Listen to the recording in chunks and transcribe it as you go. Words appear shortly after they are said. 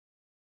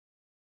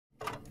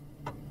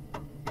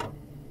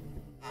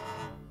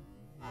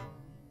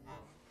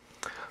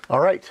All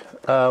right,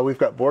 we've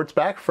got boards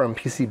back from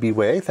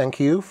PCBWay. Thank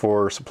you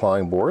for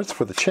supplying boards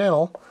for the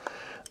channel.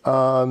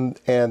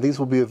 And these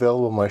will be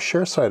available on my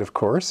share site, of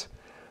course.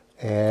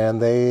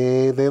 And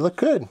they look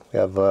good. We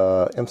have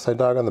IMSAI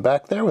dog on the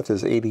back there with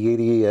his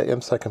 8080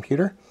 IMSAI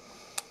computer.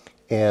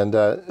 And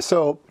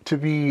so to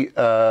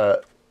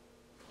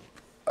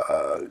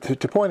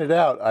point it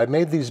out, I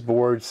made these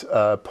boards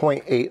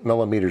 0.8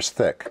 millimeters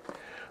thick.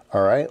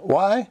 All right,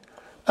 why?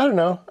 I don't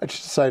know. I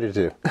just decided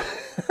to.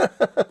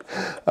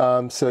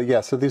 So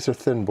yeah, so these are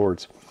thin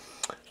boards.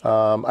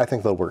 I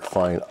think they'll work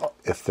fine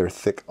if they're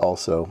thick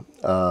also,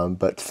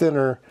 but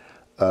thinner,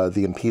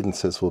 the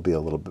impedances will be a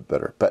little bit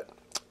better, but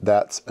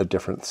that's a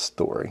different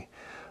story.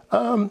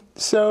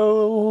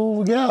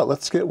 So yeah,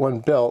 let's get one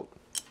built.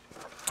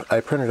 I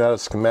printed out a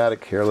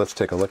schematic here. Let's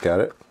take a look at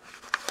it.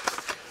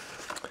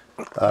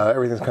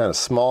 Everything's kind of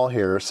small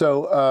here.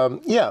 So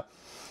yeah,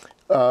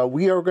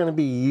 we are going to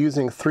be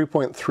using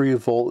 3.3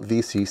 volt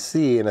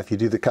VCC, and if you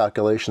do the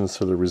calculations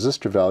for the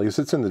resistor values,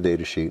 it's in the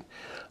data sheet.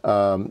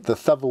 The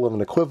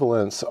Thevenin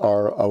equivalents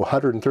are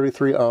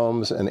 133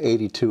 ohms and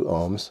 82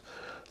 ohms,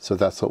 so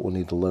that's what we'll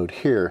need to load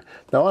here.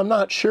 Now I'm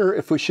not sure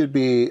if we should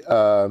be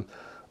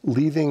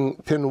leaving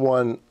pin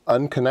 1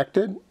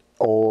 unconnected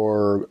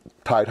or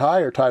tied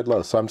high or tied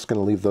low, so I'm just going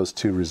to leave those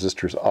two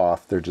resistors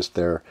off. They're just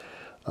there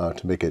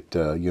to make it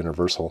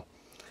universal.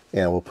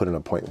 And we'll put in a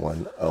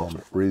 0.1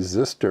 ohm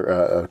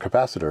resistor,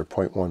 capacitor,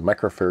 0.1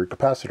 microfarad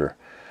capacitor.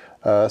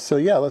 So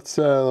yeah, let's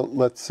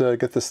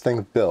get this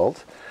thing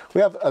built.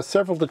 We have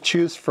several to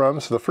choose from.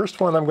 So the first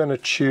one I'm going to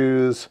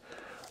choose,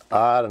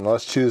 I don't know,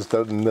 let's choose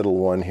the middle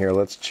one here.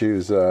 Let's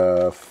choose 5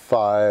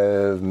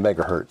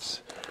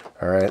 megahertz.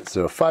 All right,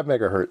 so 5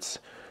 megahertz.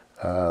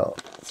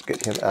 Let's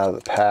get him out of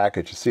the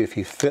package and see if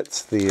he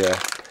fits the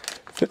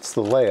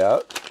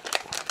layout.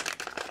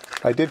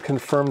 I did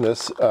confirm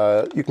this.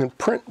 You can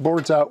print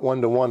boards out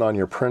one-to-one on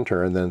your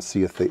printer and then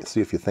see if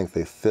you think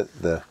they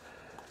fit the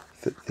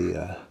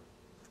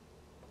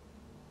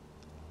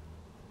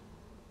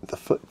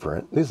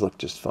footprint. These look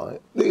just fine.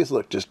 These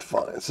look just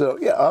fine. So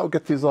yeah, I'll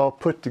get these all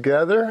put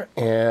together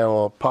and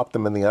we'll pop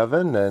them in the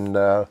oven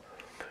and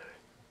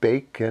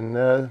bake,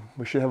 and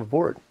we should have a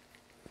board.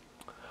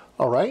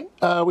 All right,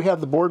 we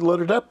have the board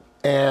loaded up,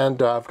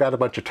 and I've got a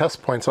bunch of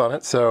test points on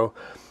it. So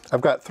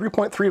I've got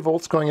 3.3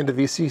 volts going into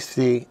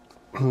VCC,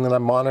 and then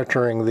I'm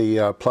monitoring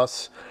the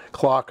plus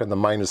clock and the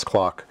minus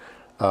clock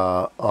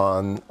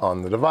on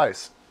the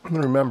device.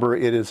 Remember,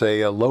 it is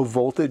a low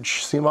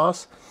voltage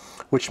CMOS,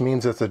 which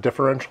means it's a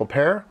differential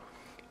pair,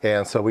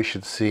 and so we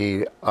should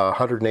see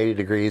 180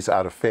 degrees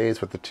out of phase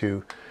with the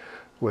two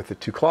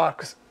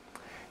clocks,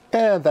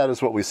 and that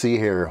is what we see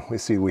here.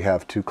 We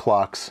have two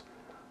clocks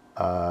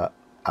out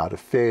of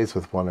phase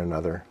with one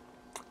another,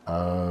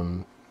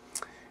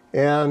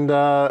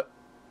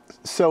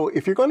 so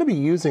if you're going to be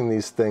using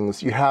these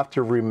things, you have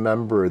to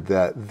remember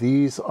that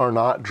these are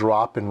not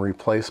drop-in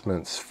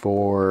replacements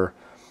for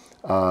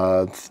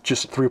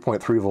just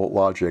 3.3 volt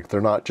logic.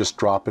 They're not just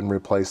drop-in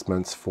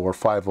replacements for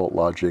 5 volt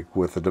logic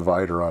with a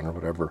divider on or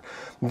whatever.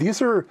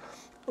 These are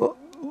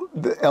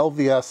the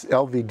LVS,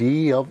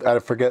 LVD, I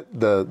forget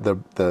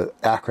the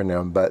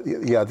acronym, but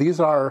yeah,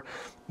 these are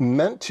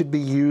meant to be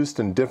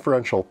used in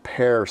differential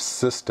pair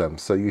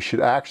systems. So you should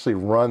actually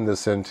run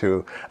this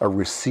into a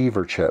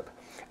receiver chip,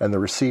 and the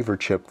receiver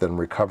chip then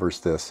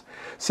recovers this.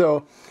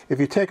 So if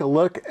you take a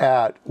look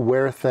at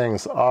where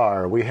things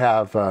are, we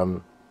have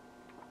the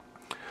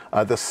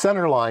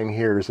center line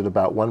here is at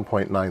about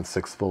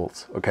 1.96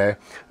 volts, okay?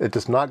 It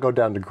does not go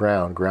down to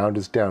ground. Ground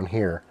is down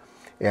here.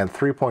 And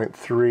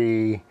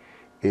 3.3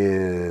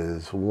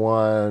 is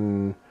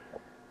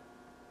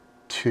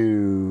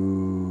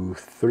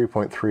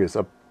 3.3 is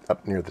up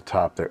near the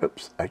top there.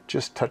 Oops, I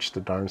just touched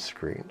the darn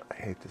screen. I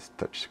hate this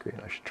touch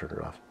screen. I should turn it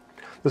off.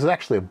 There's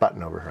actually a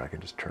button over here. I can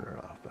just turn it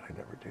off, but I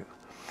never do.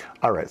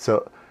 All right,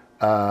 so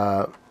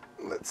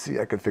let's see.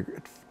 I could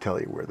tell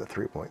you where the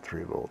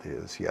 3.3 volt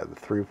is. Yeah, the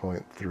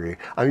 3.3.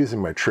 I'm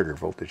using my trigger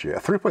voltage. Yeah,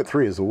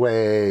 3.3 is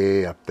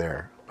way up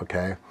there.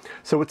 Okay,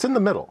 so it's in the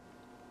middle.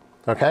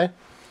 Okay,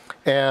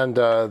 and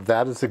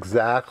that is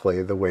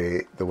exactly the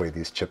way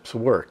these chips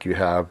work. You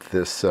have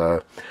this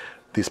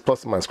these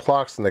plus and minus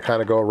clocks, and they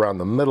kind of go around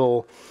the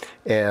middle,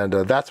 and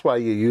that's why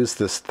you use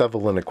this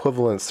Thevenin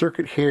equivalent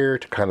circuit here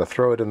to kind of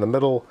throw it in the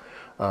middle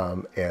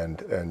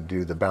and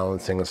do the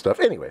balancing and stuff.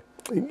 Anyway,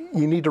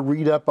 you need to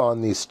read up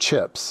on these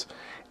chips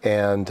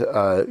and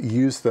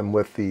use them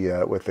with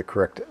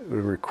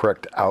the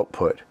correct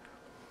output.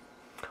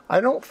 I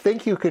don't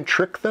think you can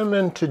trick them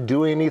into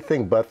doing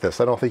anything but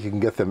this. I don't think you can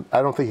get them.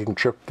 I don't think you can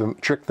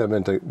trick them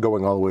into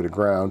going all the way to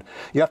ground.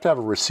 You have to have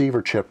a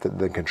receiver chip that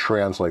then can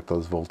translate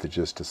those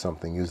voltages to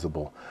something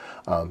usable.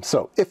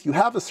 So if you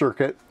have a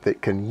circuit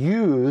that can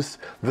use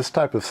this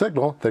type of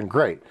signal, then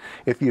great.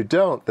 If you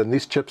don't, then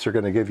these chips are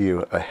going to give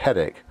you a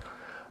headache.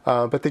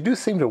 But they do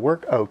seem to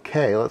work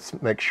okay.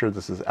 Let's make sure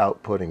this is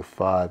outputting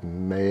 5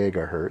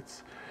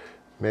 megahertz.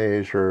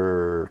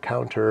 Measure,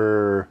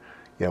 counter.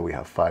 Yeah, we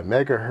have 5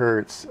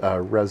 megahertz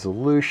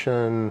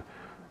resolution.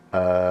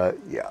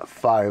 Yeah,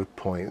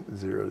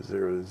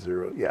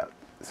 5.000. Yeah,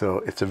 so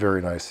it's a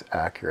very nice,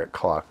 accurate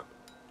clock.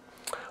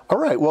 All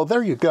right, well,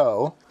 there you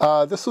go.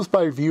 This was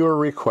by viewer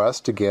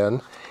request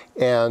again.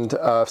 And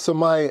so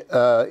my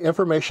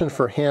information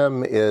for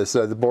him is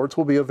the boards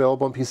will be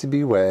available in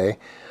PCBWay.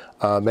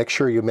 Make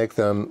sure you make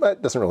them,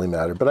 it doesn't really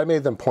matter, but I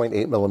made them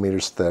 0.8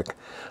 millimeters thick.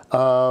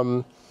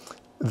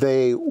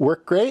 They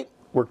work great,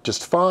 work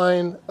just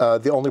fine.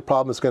 The only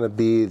problem is going to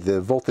be the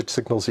voltage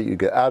signals that you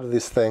get out of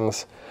these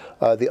things.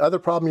 The other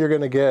problem you're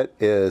going to get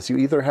is you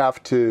either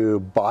have to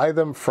buy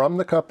them from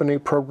the company,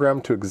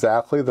 programmed to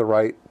exactly the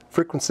right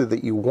frequency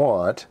that you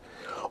want,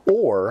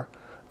 or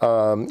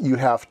you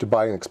have to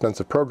buy an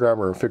expensive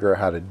programmer and figure out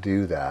how to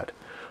do that.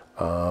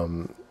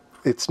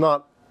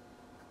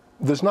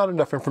 There's not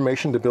enough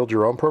information to build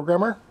your own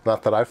programmer,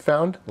 not that I've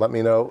found. Let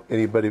me know,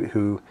 anybody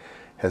who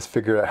has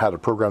figured out how to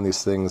program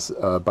these things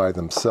by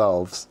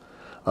themselves.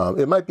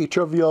 It might be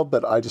trivial,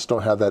 but I just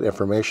don't have that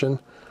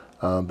information.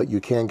 But you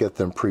can get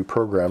them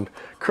pre-programmed.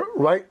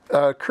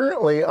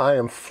 Currently, I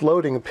am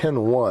floating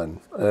pin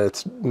 1.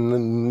 It's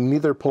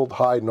neither pulled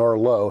high nor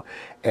low,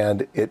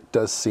 and it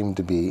does seem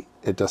to be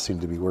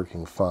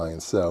working fine.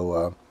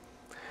 So,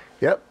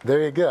 yep,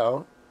 there you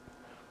go.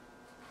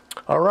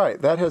 All right,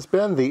 that has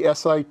been the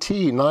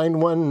SiT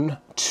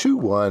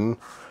 9121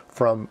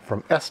 from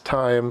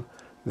SiTime,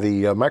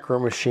 the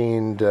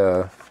micro-machined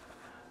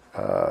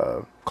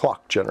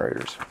clock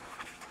generators.